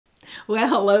Well,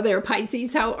 hello there,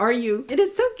 Pisces. How are you? It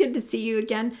is so good to see you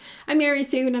again. I'm Mary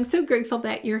Sue, and I'm so grateful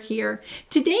that you're here.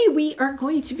 Today, we are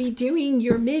going to be doing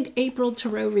your mid-April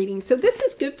tarot reading. So this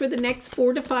is good for the next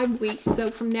 4 to 5 weeks.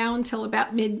 So from now until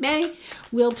about mid-May,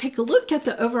 we'll take a look at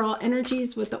the overall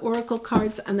energies with the oracle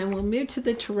cards, and then we'll move to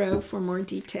the tarot for more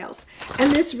details.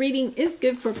 And this reading is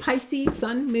good for Pisces,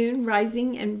 Sun, Moon,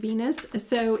 Rising, and Venus.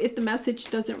 So if the message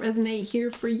doesn't resonate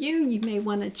here for you, you may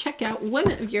want to check out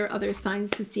one of your other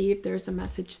signs to see if there's a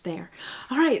message there.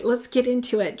 All right, let's get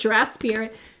into it. Giraffe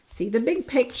Spirit, see the big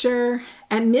picture,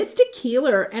 and mystic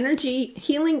healer energy,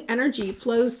 healing energy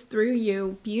flows through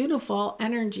you. Beautiful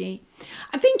energy.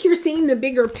 I think you're seeing the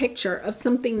bigger picture of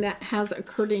something that has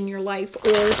occurred in your life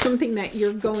or something that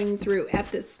you're going through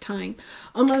at this time.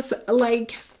 Almost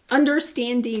like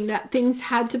understanding that things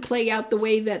had to play out the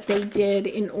way that they did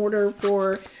in order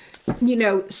for, you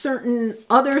know, certain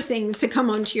other things to come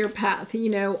onto your path, you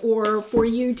know, or for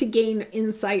you to gain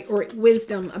insight or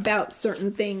wisdom about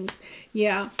certain things.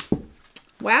 Yeah.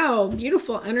 Wow,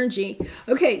 beautiful energy.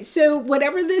 Okay, so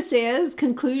whatever this is,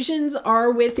 conclusions are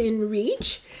within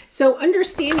reach. So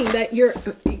understanding that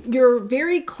you're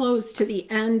very close to the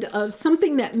end of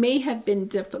something that may have been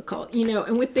difficult, you know,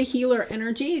 and with the healer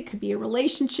energy, it could be a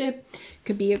relationship, it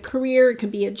could be a career, it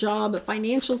could be a job, a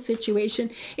financial situation.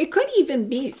 It could even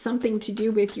be something to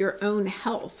do with your own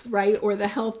health, right? Or the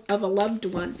health of a loved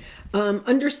one.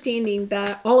 Understanding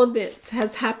that all of this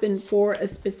has happened for a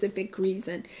specific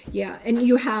reason. Yeah, and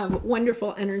you have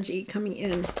wonderful energy coming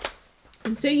in.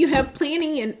 And so you have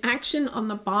planning and action on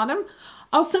the bottom.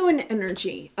 Also an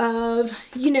energy of,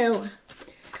 you know,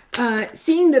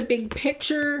 seeing the big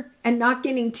picture and not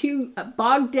getting too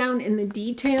bogged down in the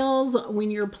details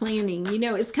when you're planning. You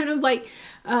know, it's kind of like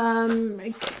a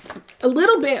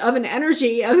little bit of an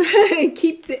energy of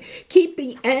keep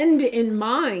the end in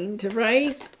mind,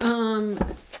 right?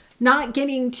 Not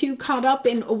getting too caught up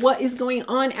in what is going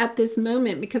on at this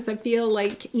moment, because I feel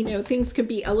like, you know, things could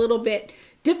be a little bit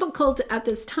difficult at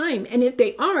this time. And if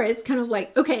they are, it's kind of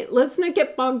like, okay, let's not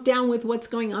get bogged down with what's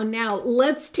going on now.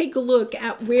 Let's take a look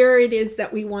at where it is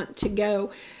that we want to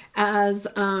go as,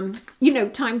 you know,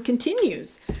 time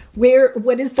continues.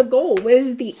 What is the goal? What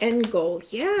is the end goal?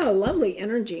 Yeah, lovely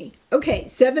energy. Okay,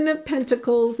 7 of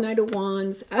Pentacles, Knight of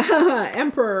Wands,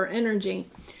 Emperor energy.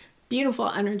 Beautiful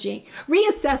energy.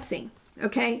 Reassessing.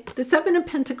 Okay, the 7 of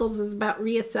Pentacles is about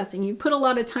reassessing. You put a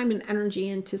lot of time and energy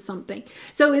into something.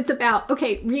 So it's about,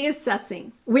 okay,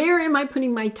 reassessing. Where am I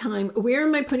putting my time? Where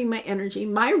am I putting my energy,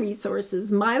 my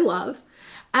resources, my love?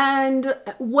 And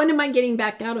what am I getting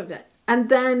back out of it? And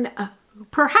then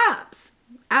perhaps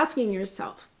asking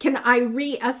yourself, can I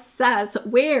reassess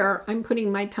where I'm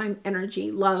putting my time,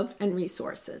 energy, love, and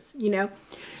resources? You know,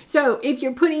 so if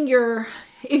you're putting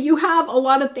if you have a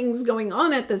lot of things going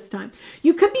on at this time,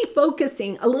 you could be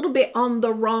focusing a little bit on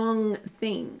the wrong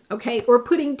thing, okay? Or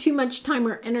putting too much time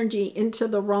or energy into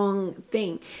the wrong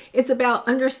thing. It's about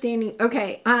understanding,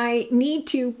 okay, I need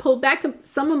to pull back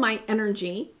some of my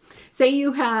energy. Say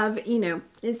you have, you know,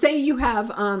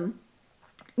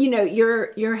 you know,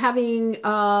 you're having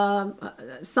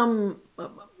some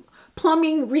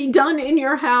plumbing redone in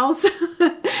your house.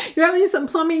 You're having some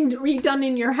plumbing redone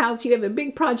in your house. You have a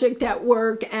big project at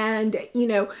work, and you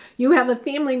know, you have a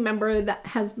family member that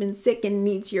has been sick and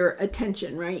needs your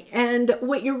attention, right? And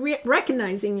what you're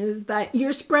recognizing is that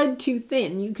you're spread too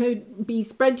thin. You could be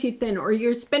spread too thin, or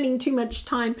you're spending too much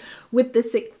time with the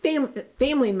sick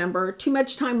family member, too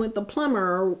much time with the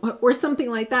plumber, or something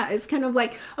like that. It's kind of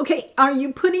like, okay, are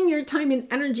you putting your time and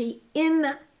energy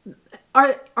in?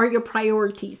 Are your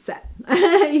priorities set?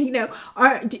 You know,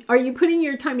 are you putting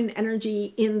your time and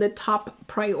energy in the top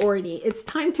priority? It's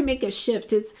time to make a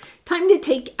shift. It's time to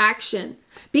take action,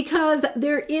 because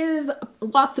there is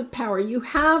lots of power. You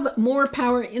have more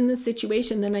power in the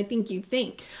situation than I think you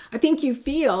think. I think you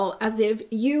feel as if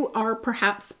you are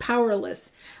perhaps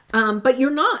powerless, but you're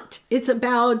not. It's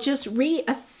about just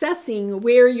reassessing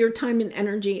where your time and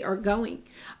energy are going.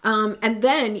 And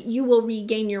then you will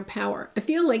regain your power. I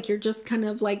feel like you're just kind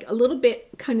of like a little bit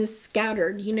kind of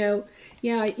scattered, you know.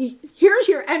 Yeah, here's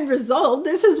your end result.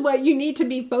 This is what you need to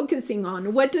be focusing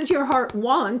on. What does your heart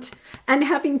want? And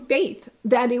having faith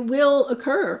that it will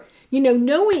occur. You know,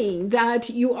 knowing that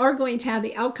you are going to have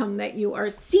the outcome that you are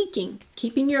seeking,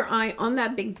 keeping your eye on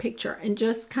that big picture and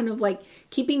just kind of like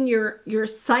keeping your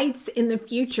sights in the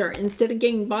future instead of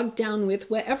getting bogged down with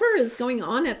whatever is going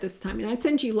on at this time. And I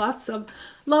send you lots of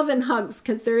love and hugs,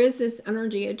 because there is this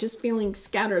energy of just feeling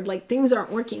scattered, like things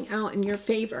aren't working out in your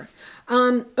favor.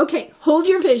 Okay, hold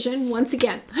your vision once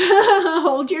again.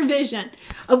 Hold your vision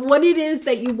of what it is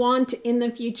that you want in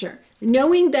the future,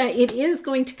 knowing that it is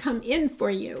going to come in for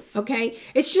you. Okay,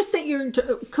 it's just that you're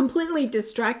completely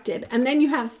distracted, and then you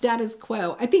have status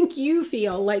quo. I think you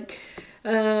feel like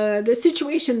the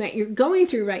situation that you're going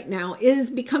through right now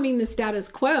is becoming the status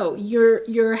quo.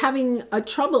 You're having a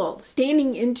trouble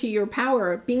standing into your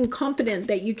power, being confident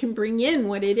that you can bring in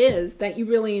what it is that you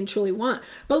really and truly want.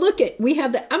 But look we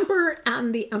have the Emperor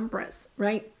and the Empress,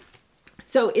 right?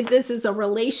 So if this is a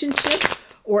relationship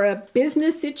or a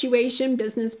business situation,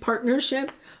 business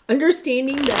partnership,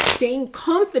 understanding that staying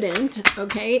confident,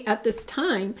 okay, at this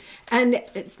time, and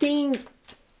staying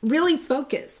really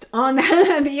focused on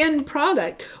the end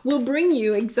product will bring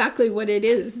you exactly what it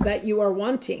is that you are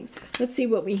wanting. Let's see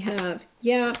what we have.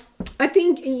 Yeah, I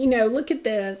think, you know, look at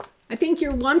this. I think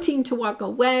you're wanting to walk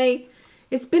away.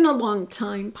 It's been a long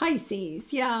time,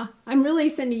 Pisces. Yeah, I'm really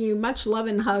sending you much love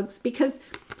and hugs, because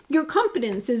your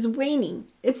confidence is waning.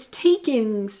 It's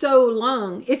taking so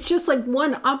long. It's just like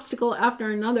one obstacle after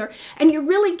another. And you're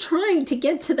really trying to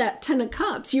get to that 10 of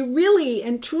Cups. You really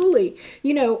and truly,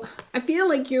 you know, I feel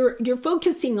like you're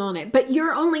focusing on it, but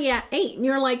you're only at 8. And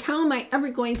you're like, how am I ever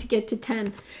going to get to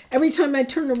 10? Every time I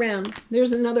turn around,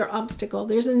 there's another obstacle.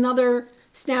 There's another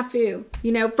snafu.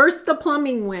 You know, first the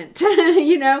plumbing went,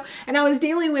 you know, and I was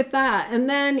dealing with that. And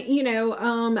then, you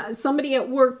know, somebody at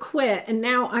work quit, and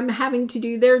now I'm having to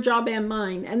do their job and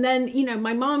mine. And then, you know,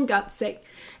 my mom got sick,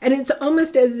 and it's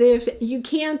almost as if you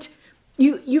can't,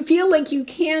 you feel like you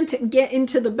can't get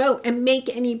into the boat and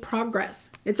make any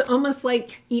progress. It's almost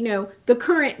like, you know, the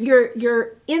current,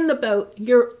 you're in the boat,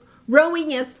 you're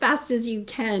rowing as fast as you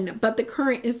can, but the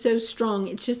current is so strong,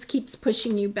 it just keeps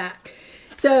pushing you back.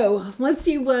 So let's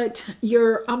see what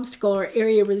your obstacle or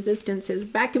area of resistance is.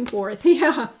 Back and forth.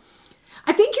 Yeah,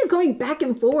 I think you're going back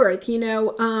and forth, you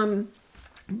know,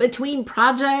 between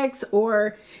projects,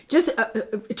 or just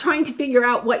trying to figure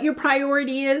out what your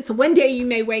priority is. One day you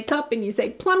may wake up and you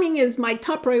say, plumbing is my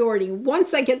top priority.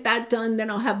 Once I get that done, then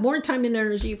I'll have more time and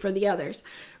energy for the others,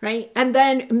 right? And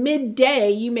then midday,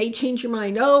 you may change your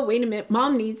mind. Oh, wait a minute,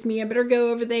 mom needs me. I better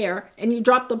go over there. And you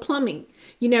drop the plumbing.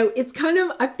 You know, it's kind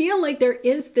of, I feel like there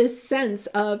is this sense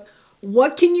of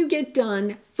what can you get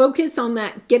done? Focus on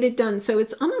that, get it done. So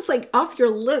it's almost like off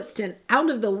your list and out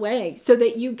of the way, so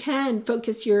that you can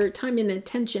focus your time and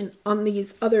attention on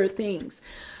these other things.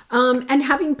 And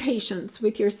having patience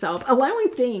with yourself, allowing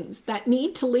things that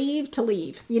need to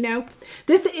leave, you know.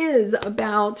 This is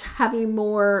about having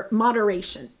more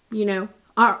moderation, you know.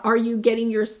 Are you getting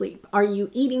your sleep? Are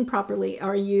you eating properly?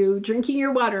 Are you drinking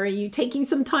your water? Are you taking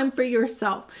some time for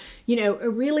yourself? You know,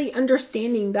 really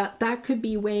understanding that that could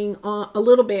be weighing on a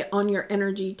little bit on your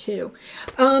energy too.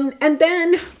 And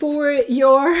then for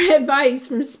your advice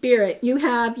from Spirit, you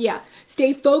have, yeah,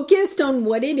 stay focused on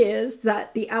what it is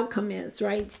that the outcome is,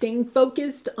 right? Staying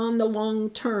focused on the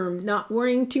long term, not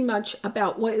worrying too much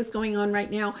about what is going on right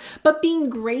now, but being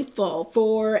grateful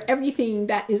for everything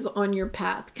that is on your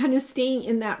path, kind of staying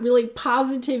in that really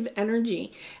positive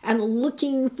energy and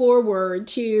looking forward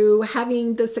to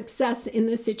having the success in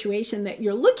the situation that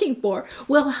you're looking for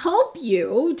will help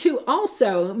you to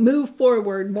also move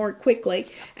forward more quickly,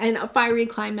 and a fiery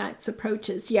climax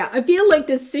approaches. Yeah, I feel like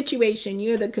this situation,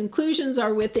 you know, the conclusions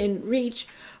are within reach.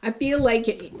 I feel like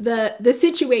the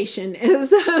situation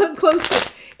is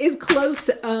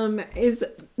is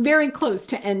very close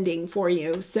to ending for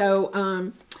you.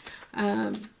 So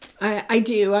I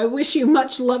do. I wish you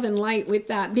much love and light with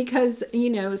that, because,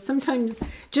 you know, sometimes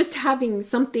just having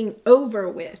something over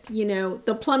with, you know,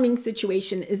 the plumbing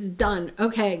situation is done.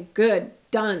 Okay, good,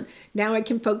 done. Now I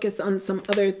can focus on some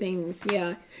other things.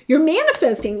 Yeah. You're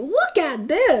manifesting. Look at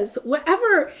this.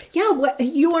 Whatever, yeah, what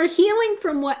you are healing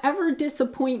from whatever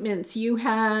disappointments you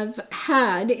have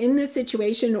had in this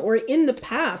situation or in the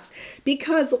past.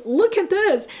 Because look at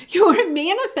this. You're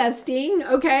manifesting,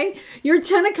 okay? Your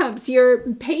 10 of Cups, your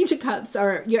Page of Cups,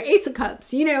 or your Ace of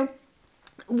Cups, you know,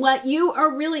 what you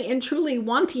are really and truly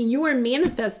wanting, you are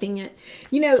manifesting it.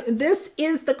 You know, this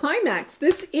is the climax.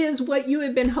 This is what you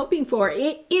have been hoping for.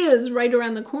 It is right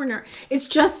around the corner. It's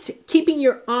just keeping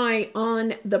your eye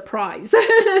on the prize.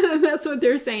 That's what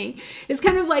they're saying. It's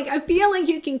kind of like, I feel like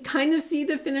you can kind of see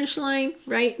the finish line,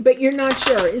 right? But you're not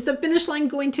sure. Is the finish line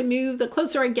going to move? The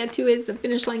closer I get to it, is the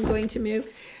finish line going to move?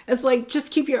 It's like,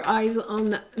 just keep your eyes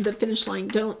on the finish line.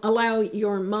 Don't allow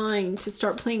your mind to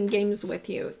start playing games with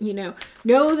you. You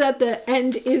know that the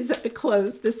end is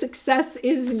close. The success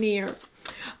is near.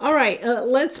 All right,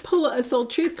 let's pull a soul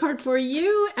truth card for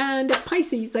you. And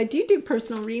Pisces, I do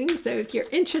personal readings, so if you're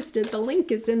interested, the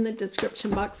link is in the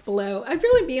description box below. I'd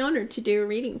really be honored to do a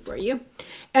reading for you.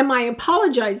 Am I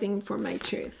apologizing for my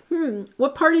truth?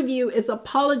 What part of you is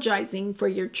apologizing for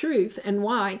your truth and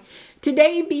why?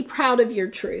 Today, be proud of your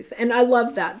truth. And I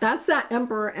love that. That's that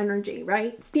Emperor energy,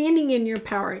 right? Standing in your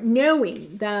power,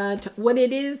 knowing that what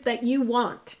it is that you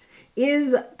want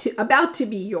is about to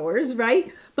be yours,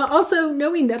 right? But also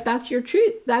knowing that that's your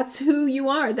truth. That's who you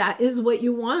are. That is what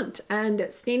you want, and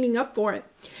standing up for it.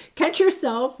 Catch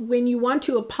yourself when you want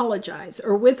to apologize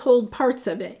or withhold parts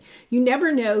of it. You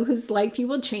never know whose life you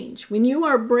will change. When you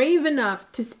are brave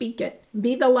enough to speak it,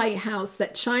 be the lighthouse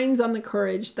that shines on the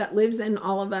courage that lives in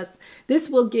all of us. This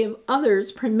will give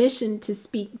others permission to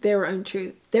speak their own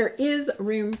truth. There is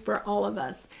room for all of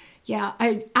us. Yeah,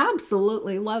 I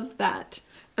absolutely love that.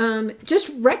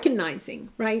 Just recognizing,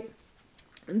 right,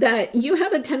 that you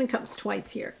have a 10 of Cups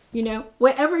twice here.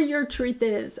 Whatever your truth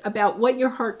is about what your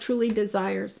heart truly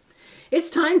desires, it's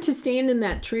time to stand in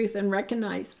that truth and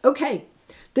recognize, okay,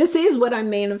 this is what I'm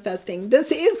manifesting.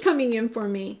 This is coming in for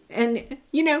me. And,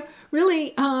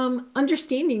 really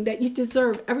understanding that you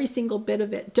deserve every single bit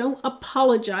of it. Don't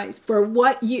apologize for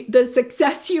the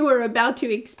success you are about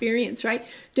to experience, right?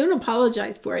 Don't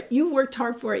apologize for it. You worked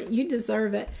hard for it. You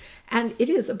deserve it. And it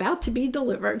is about to be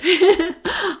delivered.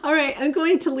 All right, I'm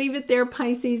going to leave it there,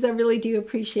 Pisces. I really do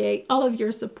appreciate all of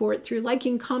your support through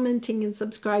liking, commenting, and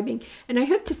subscribing. And I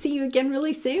hope to see you again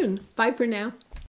really soon. Bye for now.